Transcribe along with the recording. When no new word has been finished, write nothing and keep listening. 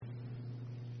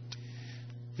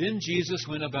Then Jesus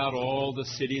went about all the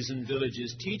cities and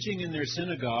villages, teaching in their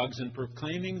synagogues and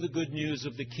proclaiming the good news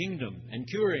of the kingdom, and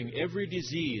curing every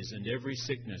disease and every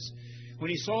sickness. When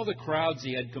he saw the crowds,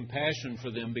 he had compassion for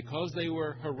them, because they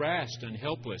were harassed and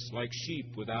helpless, like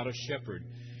sheep without a shepherd.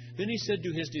 Then he said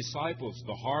to his disciples,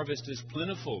 "The harvest is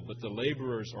plentiful, but the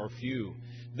laborers are few.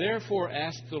 Therefore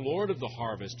ask the Lord of the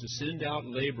harvest to send out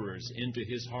laborers into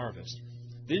his harvest."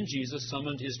 Then Jesus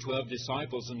summoned his 12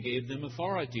 disciples and gave them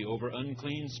authority over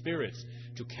unclean spirits,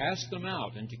 to cast them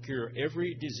out and to cure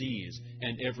every disease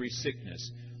and every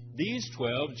sickness. These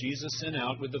 12 Jesus sent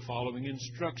out with the following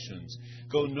instructions: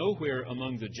 "Go nowhere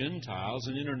among the Gentiles,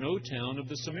 and enter no town of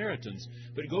the Samaritans,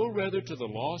 but go rather to the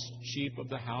lost sheep of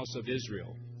the house of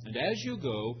Israel. And as you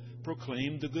go,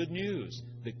 proclaim the good news.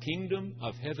 The kingdom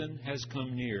of heaven has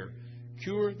come near.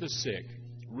 Cure the sick,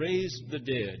 raise the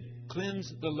dead,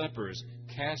 cleanse the lepers,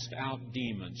 cast out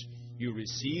demons. You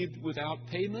received without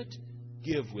payment,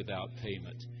 give without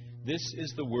payment." This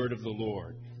is the word of the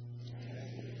Lord.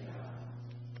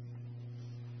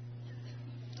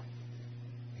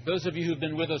 Those of you who've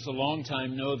been with us a long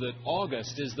time know that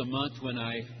August is the month when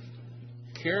I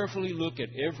carefully look at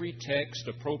every text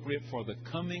appropriate for the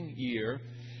coming year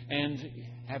and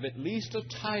have at least a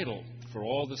title for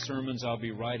all the sermons I'll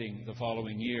be writing the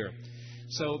following year.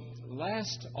 So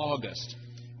last August,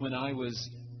 when I was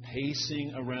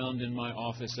pacing around in my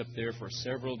office up there for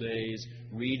several days,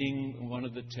 reading one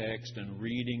of the texts and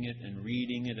reading it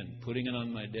and putting it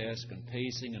on my desk and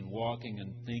pacing and walking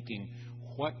and thinking,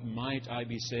 what might I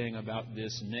be saying about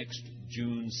this next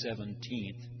June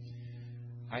 17th?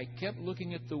 I kept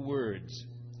looking at the words,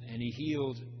 and he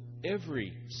healed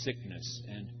every sickness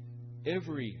and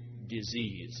every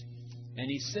disease. And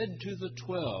he said to the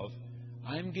 12,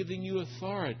 "I'm giving you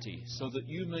authority so that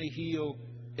you may heal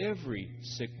every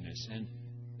sickness and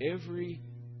every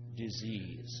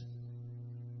disease."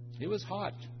 It was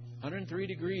hot, 103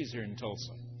 degrees here in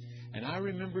Tulsa. And I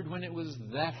remembered when it was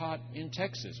that hot in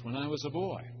Texas when I was a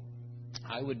boy.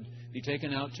 I would be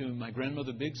taken out to my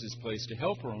grandmother Biggs's place to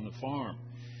help her on the farm.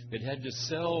 They'd had to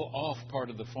sell off part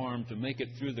of the farm to make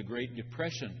it through the Great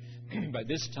Depression. By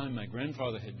this time, my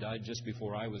grandfather had died just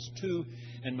before I was 2,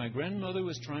 and my grandmother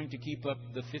was trying to keep up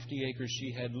the 50 acres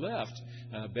she had left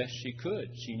best she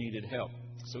could. She needed help.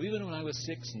 So even when I was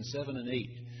 6 and 7 and 8,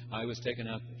 I was taken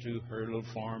out to her little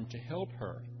farm to help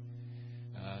her.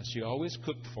 She always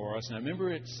cooked for us, and I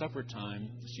remember at supper time,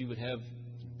 she would have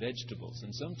vegetables.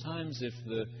 And sometimes if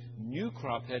the new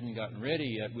crop hadn't gotten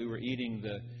ready yet, we were eating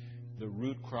the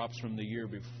root crops from the year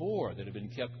before that had been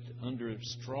kept under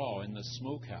straw in the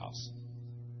smokehouse.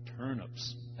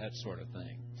 Turnips, that sort of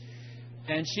thing.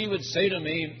 And she would say to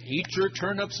me, "Eat your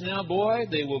turnips now, boy.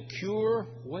 They will cure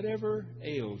whatever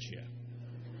ails you."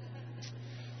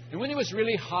 And when it was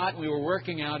really hot and we were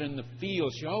working out in the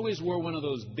field, she always wore one of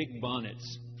those big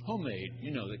bonnets, homemade,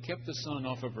 that kept the sun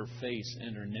off of her face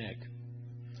and her neck.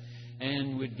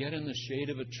 And we'd get in the shade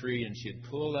of a tree, and she'd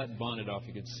pull that bonnet off.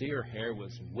 You could see her hair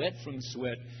was wet from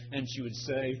sweat, and she would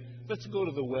say, "Let's go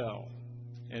to the well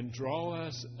and draw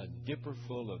us a dipper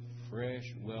full of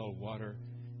fresh well water.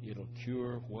 It'll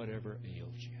cure whatever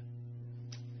ails you."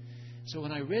 So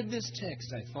when I read this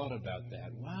text, I thought about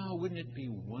that. Wow, wouldn't it be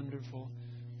wonderful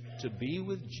to be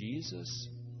with Jesus,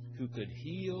 who could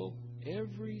heal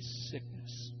every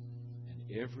sickness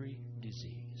and every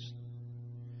disease?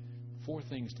 4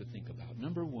 things to think about.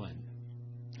 Number 1,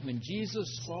 when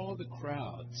Jesus saw the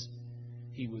crowds,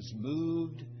 he was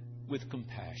moved with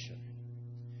compassion.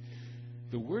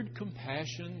 The word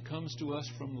compassion comes to us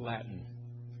from Latin.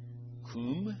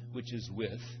 Cum, which is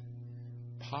with,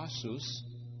 passus,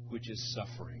 which is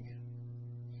suffering.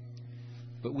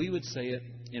 But we would say it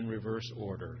in reverse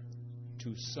order: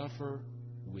 to suffer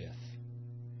with.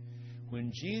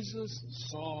 When Jesus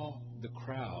saw the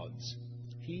crowds,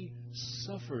 he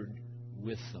suffered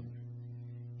with them.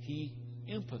 He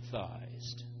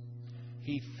empathized.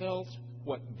 He felt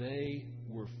what they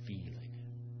were feeling.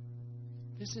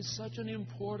 This is such an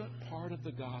important part of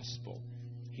the gospel.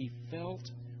 He felt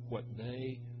what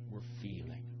they were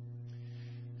feeling.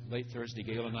 Late Thursday,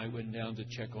 Gail and I went down to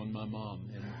check on my mom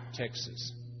in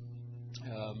Texas.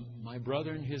 My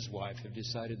brother and his wife have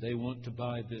decided they want to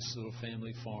buy this little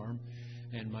family farm,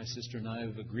 and my sister and I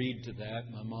have agreed to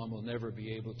that. My mom will never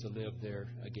be able to live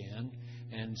there again,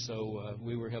 and so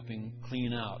we were helping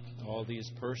clean out all these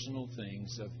personal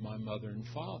things of my mother and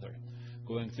father,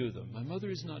 going through them. My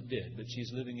mother is not dead, but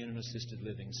she's living in an assisted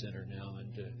living center now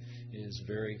and is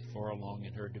very far along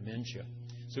in her dementia.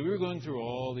 So we were going through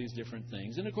all these different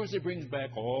things, and of course it brings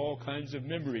back all kinds of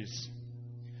memories.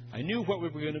 I knew what we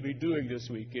were going to be doing this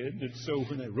weekend, and so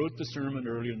when I wrote the sermon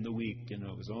earlier in the week, it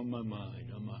was on my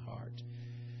mind, on my heart.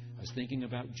 I was thinking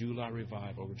about July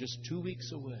revival. We're just 2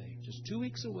 weeks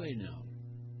away now.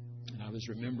 And I was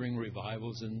remembering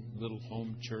revivals in little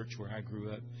home church where I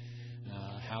grew up,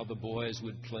 how the boys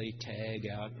would play tag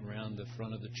out around the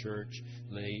front of the church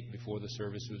late before the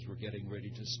services were getting ready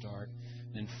to start.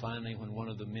 And finally, when one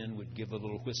of the men would give a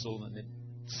little whistle and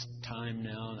it's time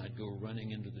now, and I'd go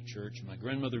running into the church. My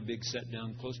grandmother Big sat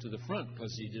down close to the front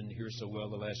because she didn't hear so well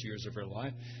the last years of her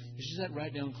life. She sat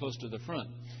right down close to the front,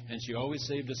 and she always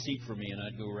saved a seat for me, and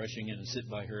I'd go rushing in and sit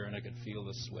by her, and I could feel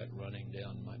the sweat running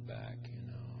down my back,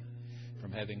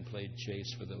 from having played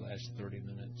chase for the last 30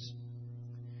 minutes.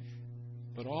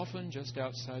 But often, just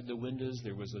outside the windows,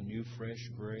 there was a new, fresh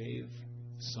grave.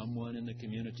 Someone in the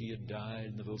community had died,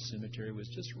 and the little cemetery was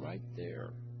just right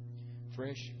there.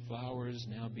 Fresh flowers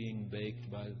now being baked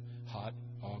by hot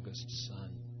August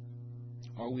sun.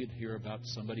 Or we'd hear about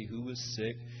somebody who was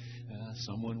sick,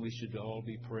 someone we should all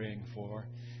be praying for.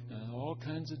 All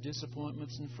kinds of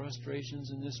disappointments and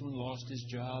frustrations, and this one lost his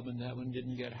job, and that one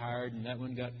didn't get hired, and that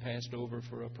one got passed over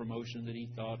for a promotion that he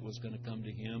thought was going to come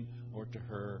to him or to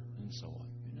her, and so on.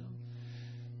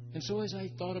 And so as I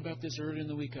thought about this early in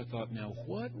the week, I thought, now,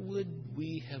 what would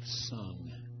we have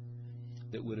sung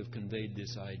that would have conveyed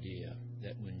this idea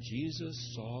that when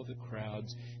Jesus saw the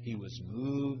crowds, He was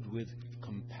moved with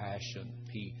compassion.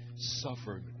 He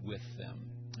suffered with them.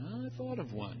 I thought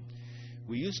of one.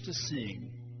 We used to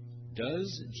sing,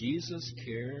 "Does Jesus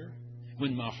care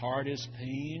when my heart is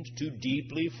pained too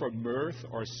deeply for mirth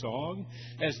or song,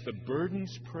 as the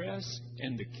burdens press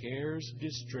and the cares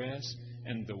distress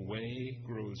and the way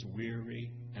grows weary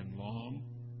and long?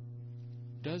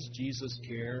 Does Jesus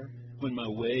care when my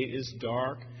way is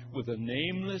dark with a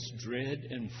nameless dread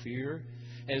and fear,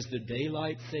 as the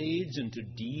daylight fades into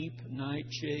deep night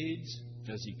shades?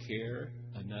 Does He care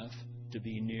enough to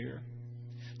be near?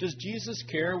 Does Jesus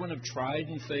care when I've tried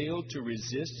and failed to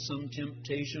resist some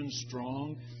temptation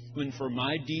strong, when for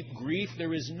my deep grief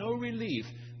there is no relief,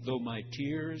 though my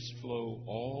tears flow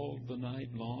all the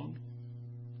night long?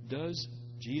 Does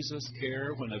Jesus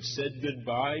care when I've said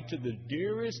goodbye to the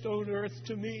dearest on earth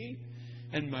to me,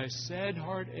 and my sad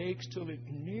heart aches till it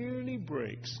nearly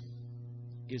breaks?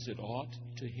 Is it aught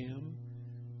to Him?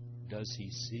 Does He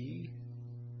see?"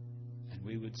 And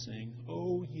we would sing,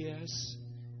 "Oh, yes,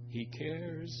 He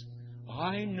cares.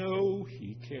 I know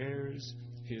He cares.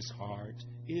 His heart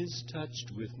is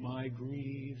touched with my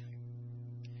grief.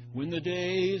 When the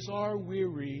days are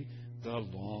weary, the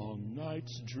long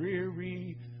nights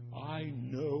dreary, I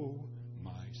know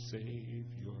my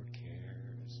Savior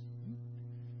cares."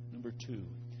 Number two,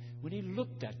 when He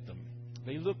looked at them,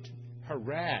 they looked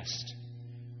harassed,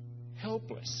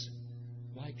 helpless,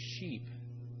 like sheep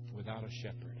without a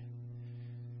shepherd.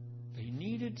 They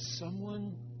needed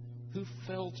someone who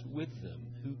felt with them,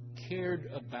 who cared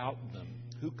about them,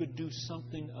 who could do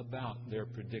something about their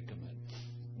predicament.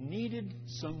 Needed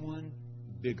someone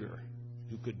bigger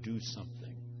who could do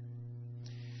something.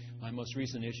 My most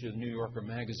recent issue of New Yorker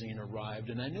magazine arrived,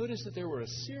 and I noticed that there were a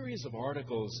series of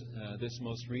articles, this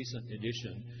most recent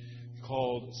edition,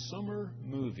 called Summer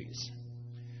Movies.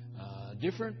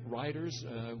 Different writers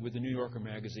with the New Yorker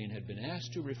magazine had been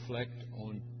asked to reflect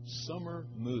on summer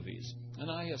movies. And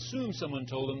I assume someone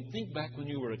told them, think back when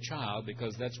you were a child,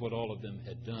 because that's what all of them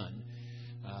had done.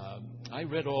 I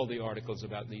read all the articles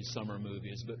about these summer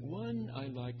movies, but one I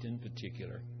liked in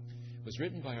particular was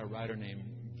written by a writer named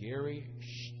Gary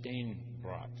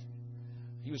Steinbrot.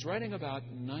 He was writing about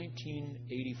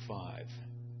 1985.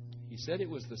 He said it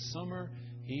was the summer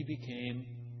he became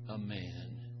a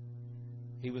man.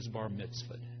 He was bar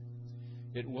mitzvahed.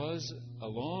 It was a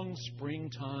long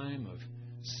springtime of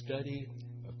study,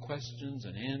 of questions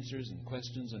and answers and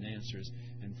questions and answers.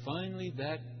 And finally,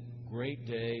 that great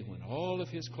day when all of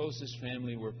his closest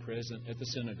family were present at the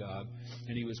synagogue,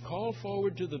 and he was called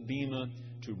forward to the bema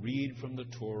to read from the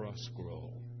Torah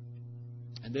scroll.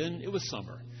 And then it was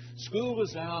summer. School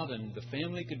was out, and the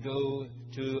family could go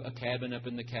to a cabin up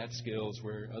in the Catskills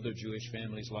where other Jewish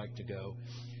families like to go.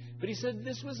 But he said,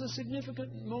 this was a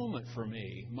significant moment for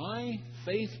me. My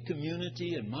faith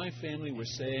community and my family were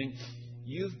saying,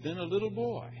 you've been a little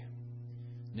boy.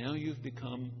 Now you've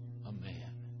become a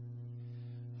man.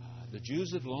 The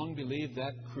Jews have long believed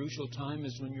that crucial time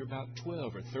is when you're about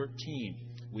 12 or 13.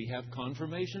 We have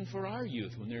confirmation for our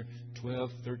youth when they're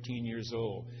 12, 13 years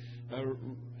old.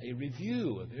 A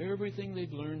review of everything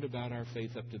they've learned about our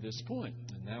faith up to this point.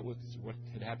 And that was what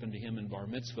had happened to him in bar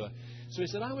mitzvah. So he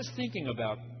said, I was thinking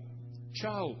about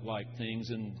childlike things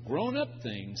and grown-up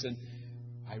things, and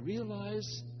I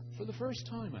realized for the first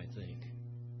time, I think,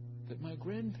 that my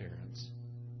grandparents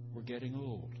were getting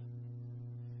old.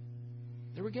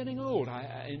 They were getting old.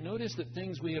 I noticed that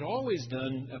things we had always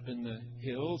done up in the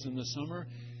hills in the summer,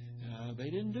 they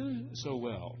didn't do so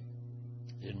well.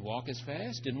 Didn't walk as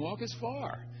fast, didn't walk as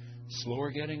far. Slower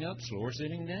getting up, slower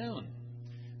sitting down.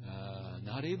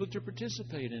 Not able to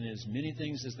participate in as many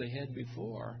things as they had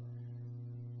before.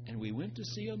 And we went to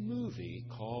see a movie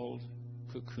called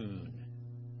Cocoon.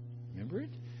 Remember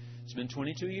it? It's been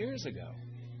 22 years ago.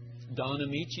 Don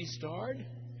Amici starred.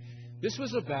 This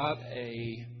was about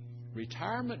a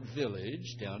retirement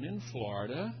village down in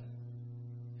Florida,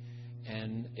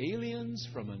 and aliens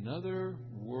from another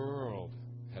world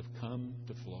have come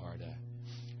to Florida.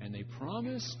 And they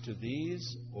promise to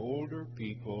these older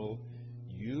people,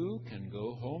 you can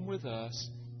go home with us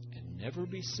and never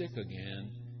be sick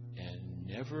again and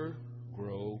never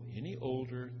grow any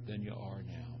older than you are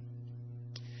now.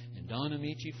 And Don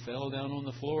Amici fell down on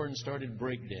the floor and started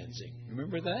breakdancing.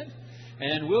 Remember that?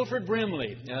 And Wilford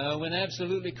Brimley went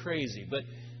absolutely crazy. But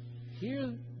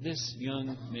hear this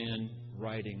young man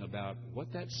writing about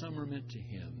what that summer meant to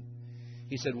him.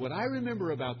 He said, what I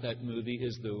remember about that movie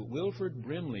is the Wilford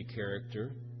Brimley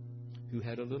character who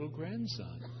had a little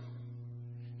grandson.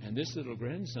 And this little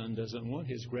grandson doesn't want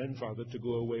his grandfather to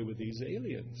go away with these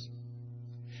aliens.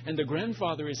 And the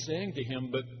grandfather is saying to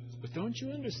him, but don't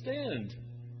you understand?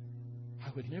 I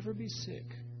would never be sick.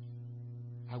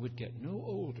 I would get no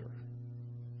older.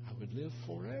 I would live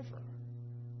forever.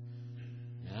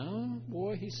 Now,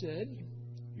 boy, he said,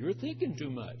 you're thinking too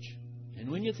much.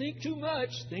 And when you think too much,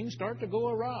 things start to go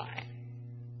awry.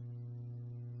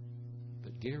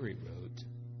 But Gary wrote,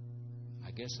 I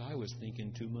guess I was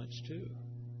thinking too much too.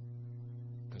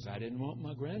 Because I didn't want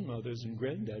my grandmothers and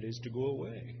granddaddies to go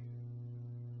away.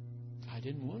 I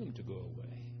didn't want them to go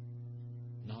away.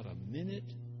 Not a minute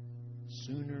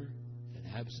sooner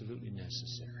than absolutely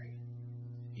necessary.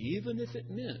 Even if it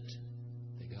meant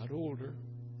they got older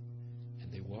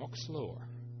and they walked slower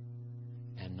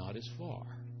and not as far.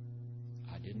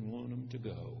 I didn't want them to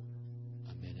go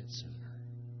a minute sooner.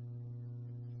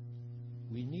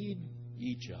 We need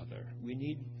each other. We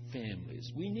need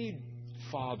families. We need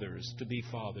fathers to be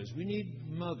fathers. We need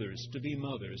mothers to be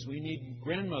mothers. We need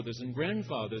grandmothers and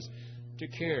grandfathers to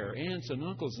care, aunts and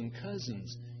uncles and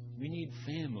cousins. We need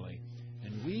family.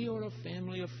 And we are a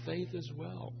family of faith as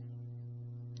well.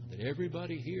 That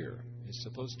everybody here is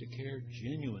supposed to care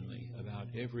genuinely about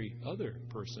every other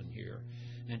person here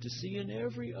and to see in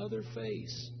every other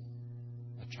face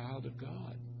a child of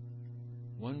God.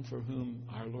 One for whom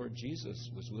our Lord Jesus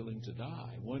was willing to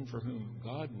die. One for whom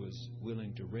God was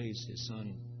willing to raise His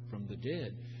Son from the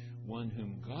dead. One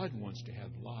whom God wants to have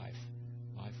life,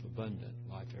 life abundant,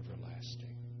 life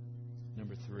everlasting.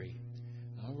 Number 3.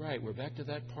 All right, we're back to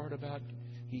that part about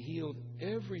He healed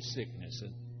every sickness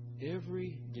and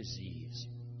every disease.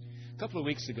 A couple of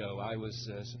weeks ago, I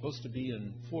was supposed to be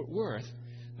in Fort Worth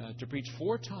to preach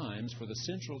 4 times for the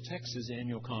Central Texas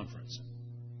Annual Conference.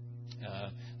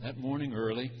 That morning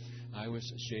early, I was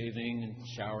shaving and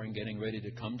showering, getting ready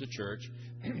to come to church,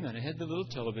 and I had the little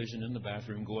television in the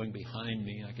bathroom going behind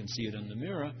me. I can see it in the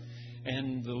mirror.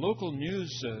 And the local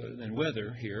news and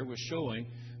weather here was showing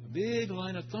a big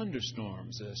line of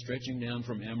thunderstorms stretching down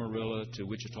from Amarillo to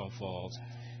Wichita Falls.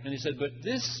 And they said, but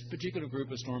this particular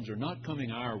group of storms are not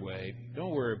coming our way.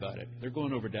 Don't worry about it. They're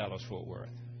going over Dallas-Fort Worth.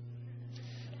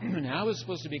 Now I was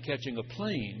supposed to be catching a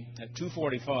plane at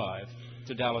 2:45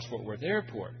 to Dallas-Fort Worth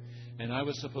Airport. And I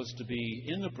was supposed to be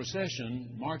in the procession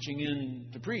marching in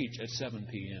to preach at 7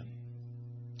 p.m.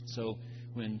 So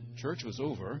when church was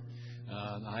over,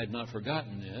 I had not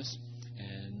forgotten this.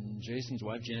 And Jason's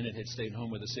wife, Janet, had stayed home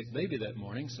with a sick baby that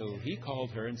morning. So he called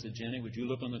her and said, Janet, would you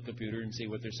look on the computer and see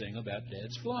what they're saying about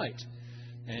Dad's flight?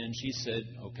 And she said,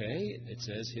 okay, it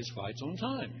says his flight's on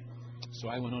time. So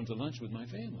I went on to lunch with my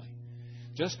family.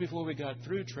 Just before we got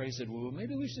through, Trey said, well,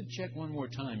 maybe we should check one more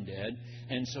time, Dad.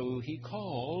 And so he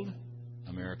called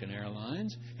American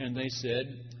Airlines, and they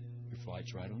said, your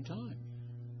flight's right on time.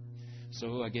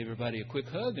 So I gave everybody a quick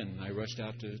hug, and I rushed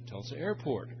out to Tulsa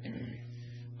Airport.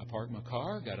 I parked my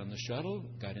car, got on the shuttle,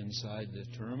 got inside the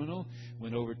terminal,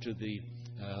 went over to the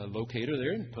locator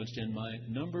there and punched in my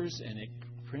numbers, and it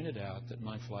printed out that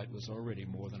my flight was already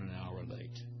more than an hour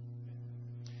late.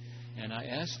 And I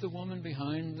asked the woman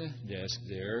behind the desk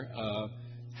there,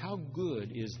 how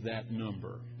good is that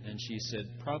number? And she said,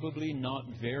 probably not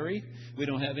very. We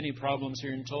don't have any problems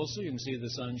here in Tulsa. You can see the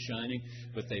sun shining.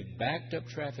 But they backed up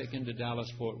traffic into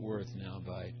Dallas-Fort Worth now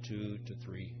by 2 to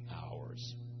 3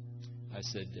 hours. I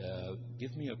said,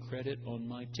 give me a credit on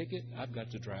my ticket. I've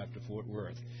got to drive to Fort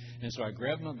Worth. And so I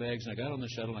grabbed my bags, and I got on the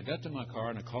shuttle, and I got to my car,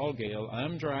 and I called Gail.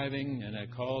 I'm driving, and I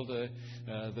called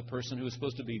the person who was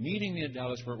supposed to be meeting me at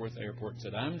Dallas-Fort Worth Airport and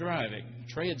said, I'm driving.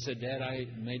 Trey had said, Dad, I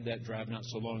made that drive not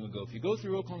so long ago. If you go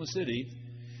through Oklahoma City,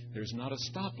 there's not a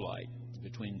stoplight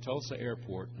between Tulsa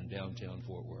Airport and downtown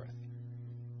Fort Worth.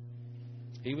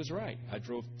 He was right. I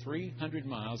drove 300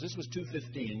 miles. This was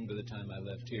 2:15 by the time I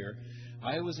left here.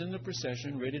 I was in the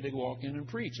procession ready to walk in and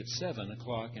preach at 7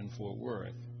 o'clock in Fort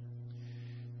Worth.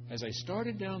 As I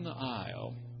started down the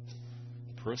aisle,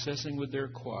 processing with their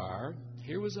choir,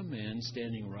 here was a man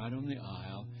standing right on the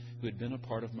aisle who had been a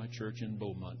part of my church in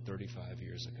Beaumont 35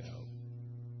 years ago.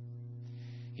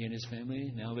 He and his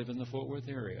family now live in the Fort Worth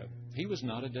area. He was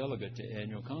not a delegate to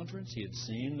annual conference. He had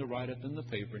seen the write-up in the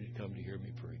paper and he'd come to hear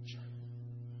me preach.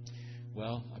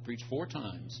 Well, I preached 4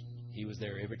 times. He was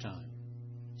there every time,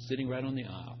 sitting right on the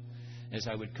aisle. As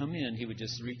I would come in, he would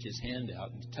just reach his hand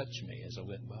out and touch me as I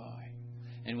went by.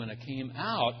 And when I came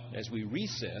out, as we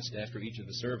recessed after each of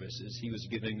the services, he was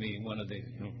giving me one of the,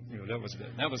 that was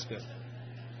good. That was good.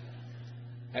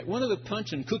 At one of the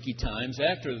punch and cookie times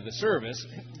after the service,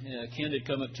 Ken had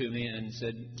come up to me and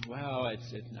said, wow, I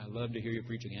love to hear you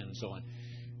preach again, and so on.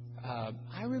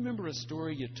 I remember a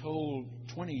story you told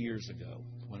 20 years ago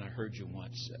when I heard you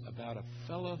once about a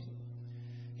fellow.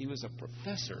 He was a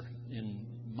professor in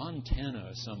Montana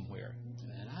or somewhere.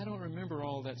 And I don't remember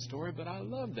all that story, but I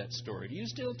love that story. Do you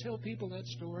still tell people that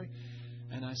story?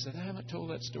 And I said, I haven't told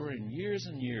that story in years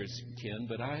and years, Ken,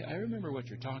 but I remember what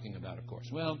you're talking about, of course.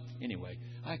 Well, anyway,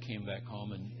 I came back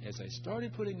home, and as I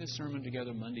started putting this sermon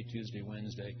together Monday, Tuesday,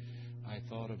 Wednesday, I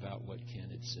thought about what Ken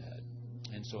had said.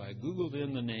 And so I Googled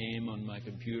in the name on my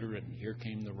computer, and here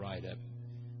came the write-up.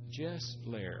 Jess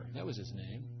Lair, that was his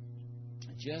name.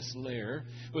 Jess Lair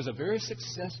was a very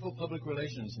successful public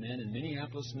relations man in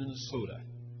Minneapolis, Minnesota.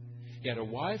 He had a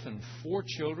wife and 4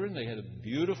 children. They had a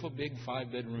beautiful big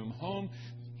 5-bedroom home.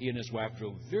 He and his wife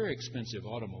drove very expensive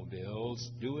automobiles,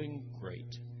 doing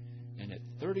great. And at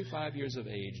 35 years of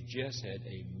age, Jess had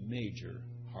a major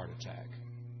heart attack.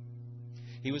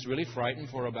 He was really frightened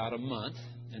for about a month,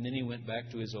 and then he went back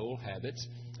to his old habits,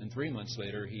 and 3 months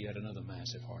later, he had another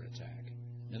massive heart attack.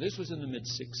 Now, this was in the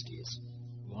mid-60s,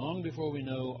 long before we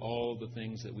know all the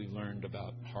things that we've learned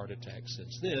about heart attacks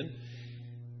since then.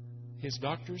 His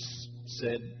doctors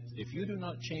said, if you do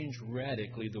not change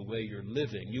radically the way you're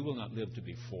living, you will not live to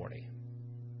be 40.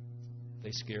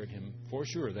 They scared him for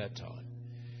sure that time.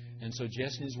 And so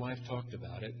Jess and his wife talked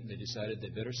about it. They decided they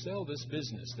better sell this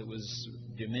business that was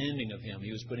demanding of him.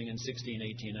 He was putting in 16,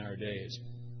 18-hour days.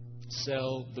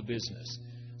 Sell the business.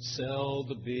 Sell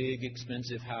the big,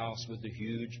 expensive house with the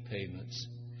huge payments.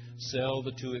 Sell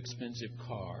the 2 expensive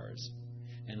cars.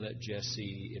 And let Jess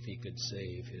see if he could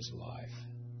save his life.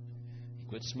 He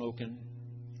quit smoking,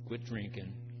 quit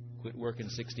drinking, quit working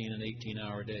 16 and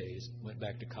 18-hour days, went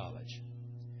back to college.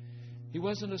 He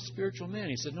wasn't a spiritual man.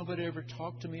 He said, nobody ever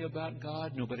talked to me about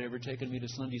God. Nobody ever taken me to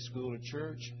Sunday school or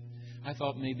church. I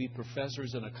thought maybe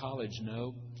professors in a college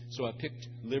know. So I picked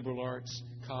liberal arts,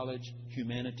 college,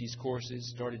 humanities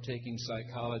courses, started taking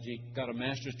psychology, got a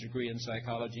master's degree in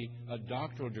psychology, a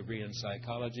doctoral degree in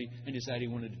psychology, and decided he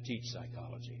wanted to teach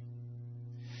psychology.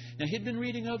 Now, he'd been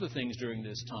reading other things during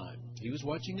this time. He was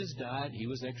watching his diet. He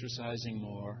was exercising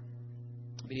more.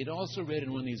 But he'd also read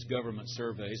in one of these government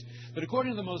surveys that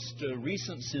according to the most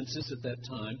recent census at that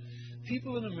time,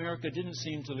 people in America didn't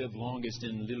seem to live longest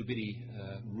in little bitty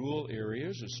rural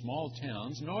areas or small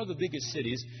towns, nor the biggest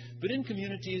cities, but in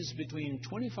communities between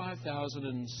 25,000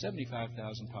 and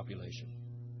 75,000 population.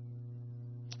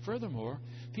 Furthermore,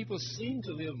 people seemed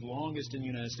to live longest in the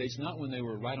United States, not when they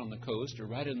were right on the coast or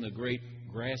right in the great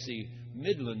grassy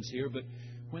Midlands here, but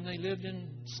when they lived in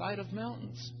sight of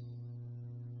mountains.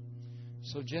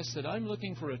 So Jess said, I'm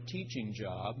looking for a teaching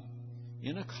job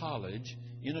in a college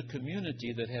in a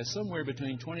community that has somewhere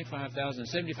between 25,000 and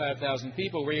 75,000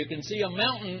 people where you can see a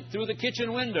mountain through the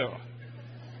kitchen window.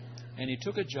 And he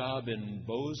took a job in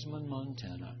Bozeman,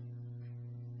 Montana.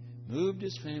 Moved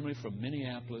his family from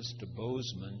Minneapolis to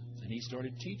Bozeman, and he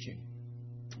started teaching.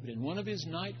 But in one of his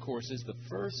night courses, the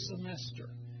first semester,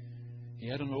 he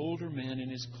had an older man in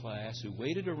his class who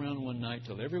waited around one night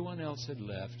till everyone else had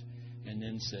left and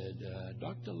then said,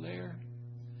 Dr. Lair,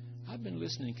 I've been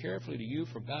listening carefully to you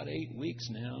for about 8 weeks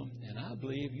now, and I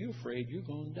believe you're afraid you're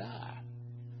going to die.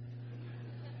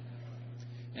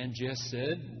 And Jess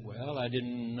said, well, I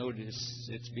didn't notice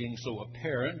it's being so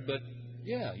apparent, but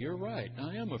yeah, you're right.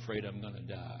 I am afraid I'm going to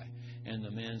die. And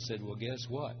the man said, well, guess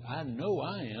what? I know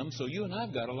I am, so you and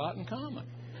I've got a lot in common.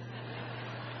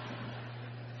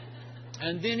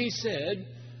 And then he said,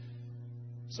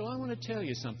 So I want to tell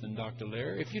you something, Dr.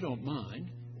 Lair, if you don't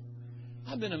mind.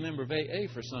 I've been a member of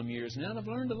AA for some years now, and I've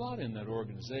learned a lot in that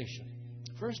organization.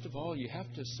 First of all, you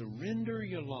have to surrender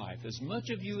your life, as much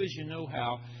of you as you know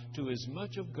how, to as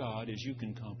much of God as you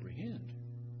can comprehend.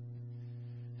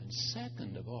 And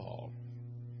second of all,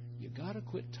 you got to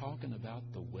quit talking about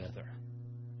the weather.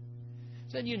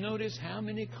 Then you notice how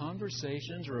many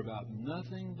conversations are about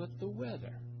nothing but the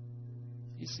weather.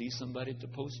 You see somebody at the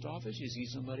post office, you see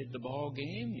somebody at the ball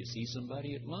game, you see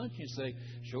somebody at lunch, you say,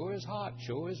 sure is hot,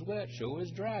 sure is wet, sure is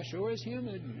dry, sure is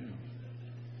humid.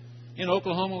 In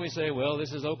Oklahoma, we say, well,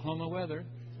 this is Oklahoma weather.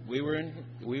 We were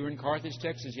in Carthage,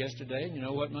 Texas yesterday, and you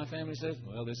know what my family says?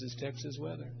 Well, this is Texas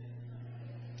weather.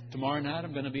 Tomorrow night,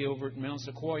 I'm going to be over at Mount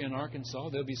Sequoia in Arkansas.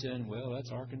 They'll be saying, well,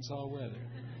 that's Arkansas weather.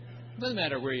 Doesn't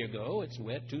matter where you go. It's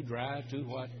wet, too dry, too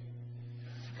what.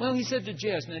 Well, he said to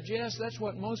Jess, now, Jess, that's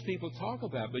what most people talk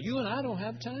about, but you and I don't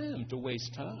have time to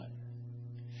waste time.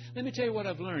 Let me tell you what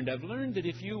I've learned. I've learned that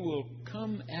if you will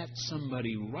come at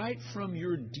somebody right from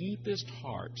your deepest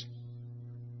heart,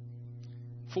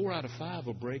 4 out of 5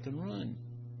 will break and run.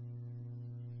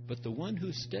 But the one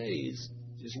who stays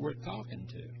is worth talking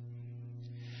to.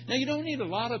 Now, you don't need a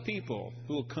lot of people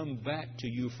who will come back to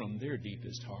you from their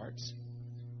deepest hearts.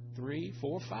 3,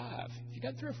 4, 5. If you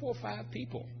got 3 or 4 or 5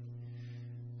 people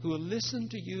who will listen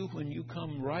to you when you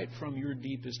come right from your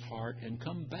deepest heart and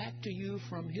come back to you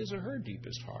from his or her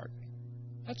deepest heart.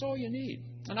 That's all you need.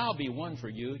 And I'll be one for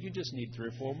you. You just need 3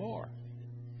 or 4 more.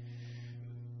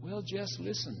 Well, Jess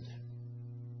listened.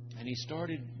 And he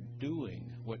started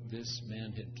doing what this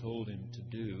man had told him to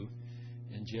do.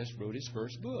 And Jess wrote his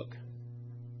first book.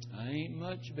 I ain't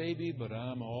much, baby, but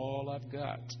I'm all I've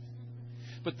got.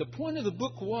 But the point of the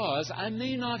book was, I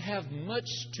may not have much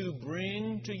to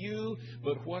bring to you,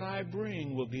 but what I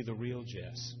bring will be the real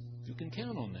Jess. You can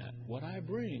count on that. What I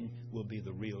bring will be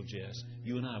the real Jess.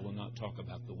 You and I will not talk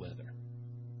about the weather.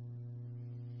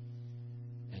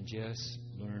 And Jess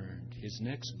learned. His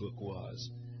next book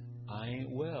was, I ain't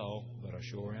well, but I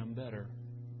sure am better.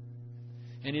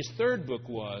 And his third book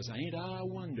was, Ain't I a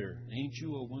wonder? Ain't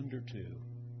you a wonder too?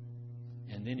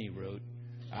 And then he wrote,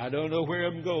 I don't know where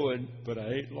I'm going, but I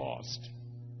ain't lost.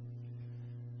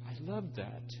 I love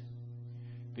that.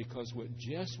 Because what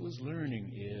Jess was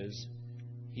learning is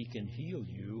he can heal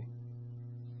you.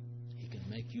 He can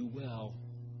make you well.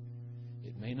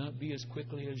 It may not be as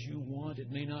quickly as you want. It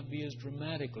may not be as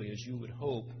dramatically as you would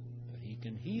hope. But he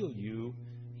can heal you.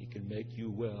 He can make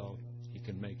you well. He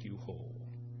can make you whole.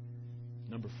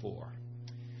 Number 4.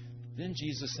 Then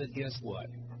Jesus said, guess what?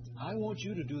 I want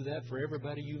you to do that for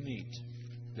everybody you meet.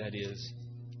 That is,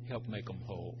 help make them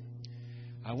whole.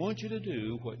 I want you to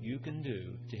do what you can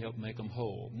do to help make them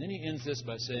whole. And then he ends this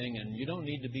by saying, and you don't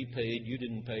need to be paid. You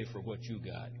didn't pay for what you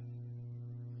got.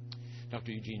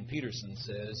 Dr. Eugene Peterson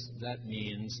says that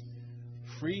means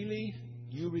freely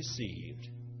you received,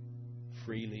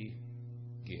 freely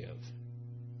give.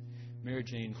 Mary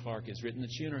Jane Clark has written that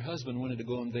she and her husband wanted to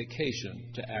go on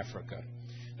vacation to Africa.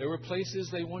 There were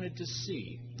places they wanted to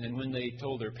see. And when they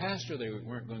told their pastor they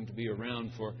weren't going to be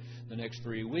around for the next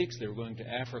 3 weeks, they were going to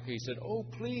Africa, he said, oh,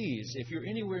 please, if you're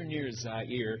anywhere near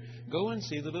Zaire, go and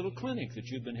see the little clinic that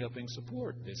you've been helping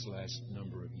support this last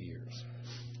number of years.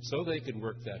 So they could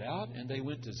work that out, and they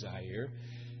went to Zaire,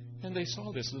 and they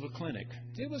saw this little clinic.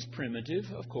 It was primitive,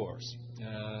 of course.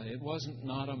 It wasn't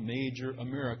not a major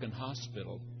American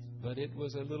hospital, but it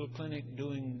was a little clinic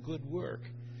doing good work.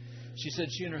 She said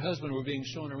she and her husband were being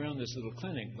shown around this little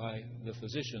clinic by the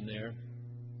physician there,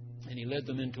 and he led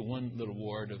them into one little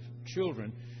ward of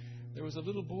children. There was a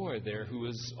little boy there who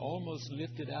was almost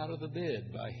lifted out of the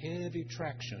bed by heavy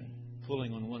traction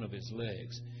pulling on one of his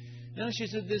legs. Now, she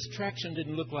said this traction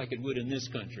didn't look like it would in this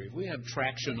country. If we have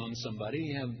traction on somebody,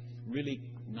 you have really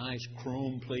nice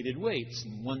chrome-plated weights,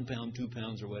 1 pound, 2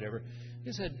 pounds, or whatever.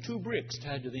 This had 2 bricks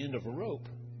tied to the end of a rope,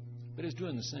 but it's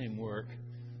doing the same work.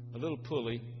 A little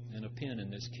pulley and a pin in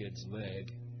this kid's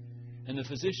leg. And the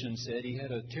physician said he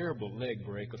had a terrible leg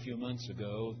break a few months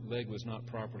ago. The leg was not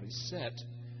properly set.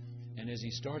 And as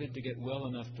he started to get well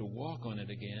enough to walk on it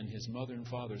again, his mother and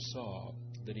father saw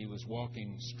that he was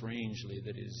walking strangely,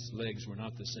 that his legs were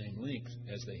not the same length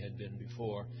as they had been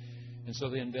before. And so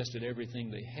they invested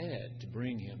everything they had to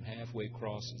bring him halfway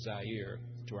across Zaire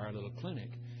to our little clinic.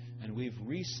 And we've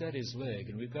reset his leg,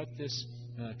 and we've got this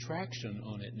traction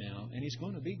on it now, and he's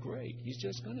going to be great. He's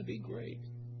just going to be great.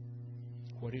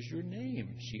 What is your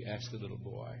name? She asked the little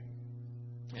boy.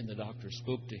 And the doctor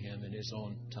spoke to him in his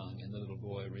own tongue, and the little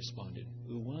boy responded,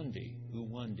 Uwandi.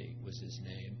 Uwandi was his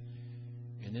name.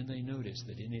 And then they noticed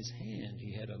that in his hand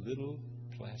he had a little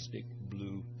plastic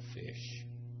blue fish.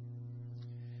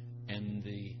 And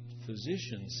the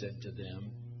physician said to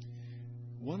them,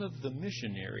 "One of the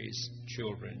missionaries'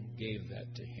 children gave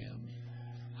that to him.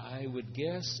 I would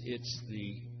guess it's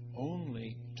the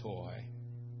only toy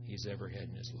he's ever had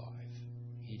in his life.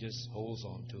 He just holds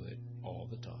on to it all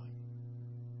the time."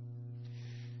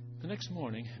 The next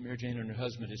morning, Mary Jane and her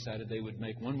husband decided they would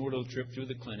make one more little trip through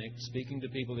the clinic, speaking to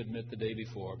people they'd met the day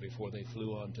before they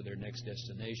flew on to their next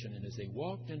destination. And as they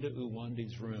walked into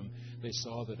Uwandi's room, they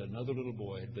saw that another little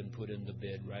boy had been put in the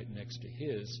bed right next to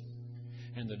his,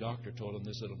 and the doctor told them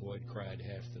this little boy had cried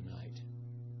half the night.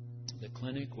 The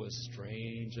clinic was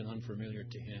strange and unfamiliar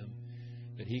to him,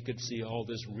 that he could see all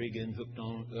this rigging hooked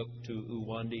on up to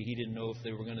Uwandi. He didn't know if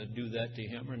they were going to do that to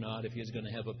him or not, if he was going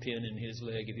to have a pin in his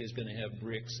leg, if he was going to have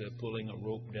bricks pulling a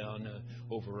rope down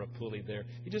over a pulley there.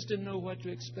 He just didn't know what to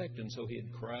expect, and so he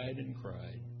had cried and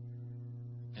cried.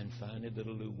 And finally,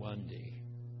 little Uwandi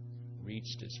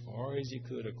reached as far as he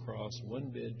could across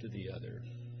one bed to the other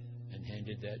and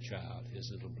handed that child his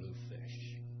little blue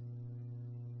fish.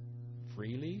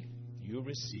 Freely you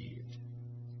received,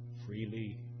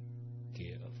 freely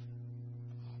give.